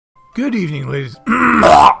Good evening, ladies.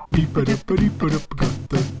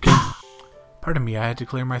 Pardon me, I had to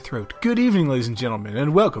clear my throat. Good evening, ladies and gentlemen,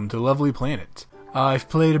 and welcome to Lovely Planet. I've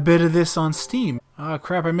played a bit of this on Steam. Oh,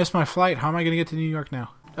 crap, I missed my flight. How am I going to get to New York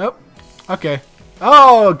now? Oh, okay.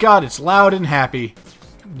 Oh, God, it's loud and happy.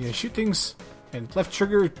 Yeah, shoot things, and left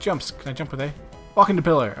trigger jumps. Can I jump with A? Walk into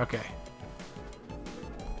pillar. Okay.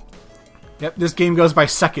 Yep, this game goes by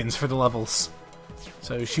seconds for the levels.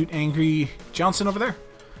 So shoot Angry Johnson over there.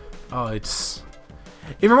 Oh, it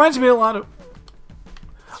reminds me a lot of...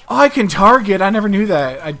 Oh, I can target. I never knew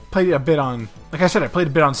that. I played a bit on... Like I said, I played a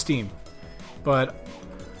bit on Steam. But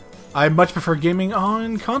I much prefer gaming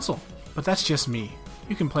on console. But that's just me.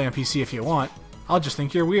 You can play on PC if you want. I'll just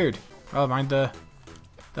think you're weird. Oh, mind the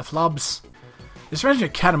flobs. This reminds me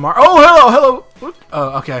of Katamari. Oh, hello! Oop.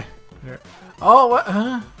 Oh, okay. Oh, what?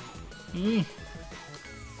 Have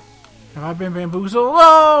I been bamboozled?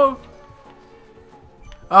 Oh!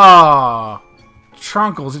 Oh!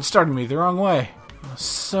 Trunkles, it started me the wrong way. I'm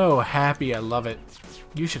so happy. I love it.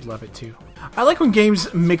 You should love it too. I like when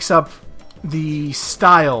games mix up the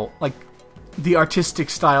style, like the artistic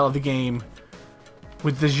style of the game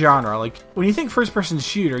with the genre. Like, when you think first-person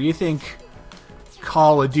shooter, you think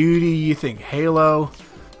Call of Duty, you think Halo,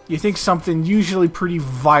 you think something usually pretty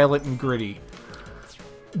violent and gritty.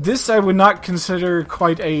 This I would not consider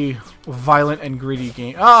quite a violent and gritty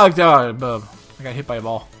game. Oh, I got hit by a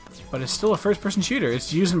ball. But it's still a first-person shooter.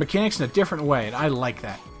 It's using mechanics in a different way, and I like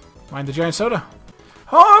that. Mind the giant soda?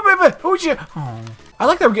 Oh, baby! Who'd you? Oh. I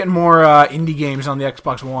like that we're getting more indie games on the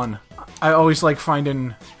Xbox One. I always like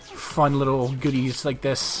finding fun little goodies like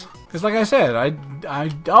this. Because like I said,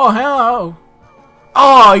 oh, hello!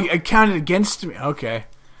 Oh, it counted against me. Okay.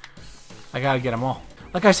 I gotta get them all.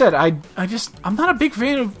 Like I said, I'm not a big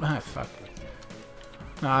fan of... Ah, fuck.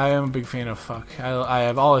 No, I am a big fan of fuck. I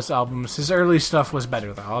have all his albums. His early stuff was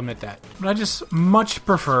better, though. I'll admit that. But I just much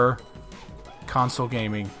prefer console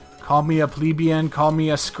gaming. Call me a plebeian, call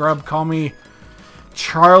me a scrub, call me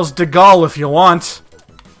Charles de Gaulle if you want.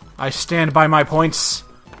 I stand by my points.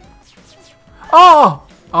 Oh!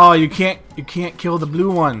 Oh, you can't kill the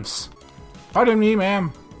blue ones. Pardon me,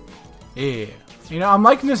 ma'am. Yeah. You know, I'm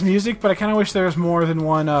liking this music, but I kind of wish there was more than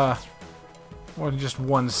one, more than just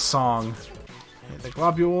one song. The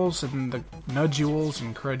globules and the nudules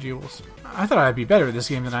and credules. I thought I'd be better at this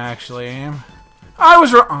game than I actually am. I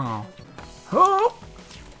was wrong. Oh.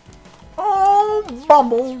 Oh,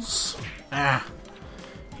 bumbles. Ah.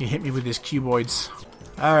 He hit me with his cuboids.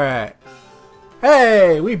 Alright.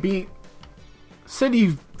 Hey, we beat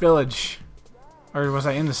City Village. Or was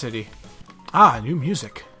I in the city? Ah, new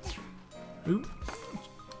music. Ooh.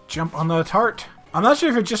 Jump on the tart. I'm not sure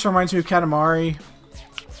if it just reminds me of Katamari.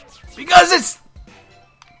 Because it's...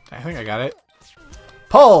 I think I got it.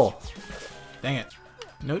 Pull! Dang it.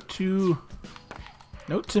 Note to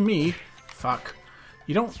me. Fuck.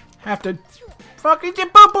 You don't have to... Fuck it,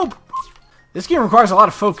 boop, boop. This game requires a lot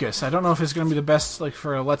of focus. I don't know if it's going to be the best, like,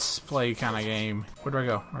 for a let's play kind of game. Where do I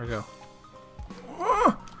go? Where do I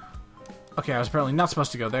go? Okay, I was apparently not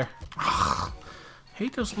supposed to go there. Ugh.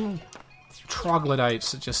 Hate those little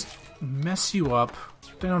troglodytes that just mess you up.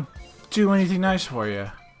 They don't do anything nice for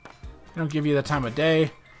you. They don't give you the time of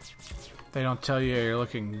day. They don't tell you you're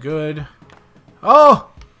looking good. Oh!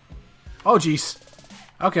 Oh, jeez.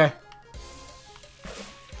 Okay.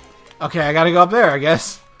 Okay, I gotta go up there, I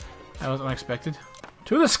guess. That was unexpected.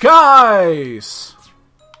 To the skies!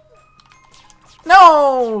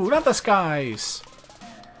 No! Not the skies!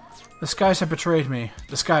 The skies have betrayed me.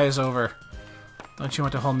 The sky is over. Don't you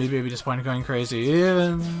want to hold me, baby, despite going crazy?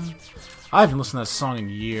 I haven't listened to that song in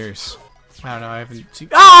years. I don't know, I haven't seen...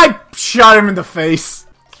 Ah! I shot him in the face!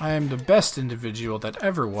 I am the best individual that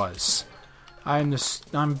ever was. This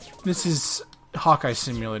is Hawkeye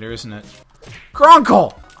Simulator, isn't it?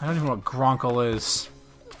 Gronkle! I don't even know what Gronkle is.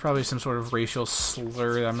 It's probably some sort of racial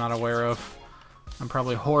slur that I'm not aware of. I'm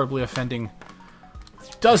probably horribly offending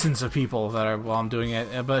dozens of people that are while I'm doing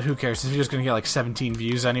it, but who cares? It's just gonna get like 17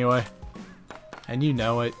 views anyway. And you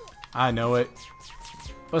know it. I know it.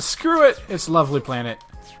 But screw it! It's Lovely Planet.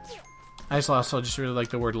 I also just really like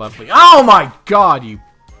the word lovely. Oh my god, you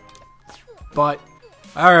butt.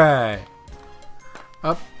 Alright.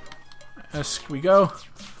 Up. As we go.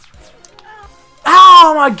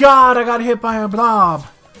 Oh my god, I got hit by a blob.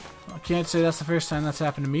 I can't say that's the first time that's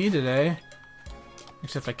happened to me today.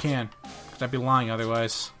 Except I can. Because I'd be lying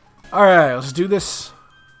otherwise. Alright, let's do this.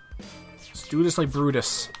 Let's do this like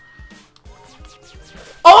Brutus.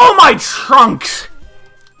 Oh, my trunk!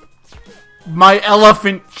 My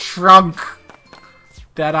elephant trunk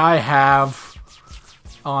that I have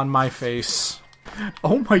on my face.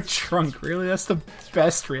 Oh, my trunk. Really? That's the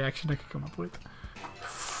best reaction I could come up with.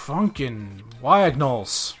 Funkin'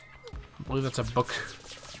 Wagnalls. I believe that's a book.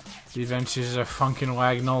 The Adventures of Funkin'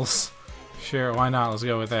 Wagnalls. Sure, why not? Let's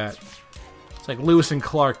go with that. It's like Lewis and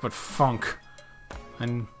Clark, but funk.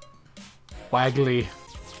 And waggly.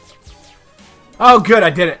 Oh, good, I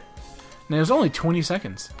did it. And it was only 20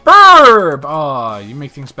 seconds. Burb! Oh, you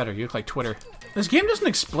make things better. You look like Twitter. This game doesn't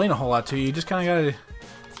explain a whole lot to you. You just kind of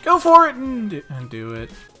gotta go for it and do it.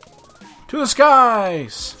 To the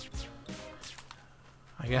skies!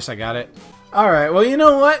 I guess I got it. Alright, well, you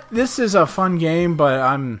know what? This is a fun game, but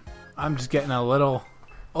I'm just getting a little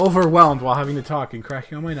overwhelmed while having to talk and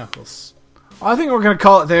cracking on my knuckles. Well, I think we're going to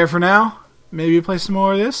call it there for now. Maybe play some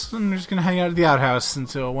more of this, and we're just going to hang out at the outhouse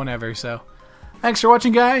until whenever, so... Thanks for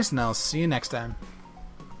watching, guys, and I'll see you next time.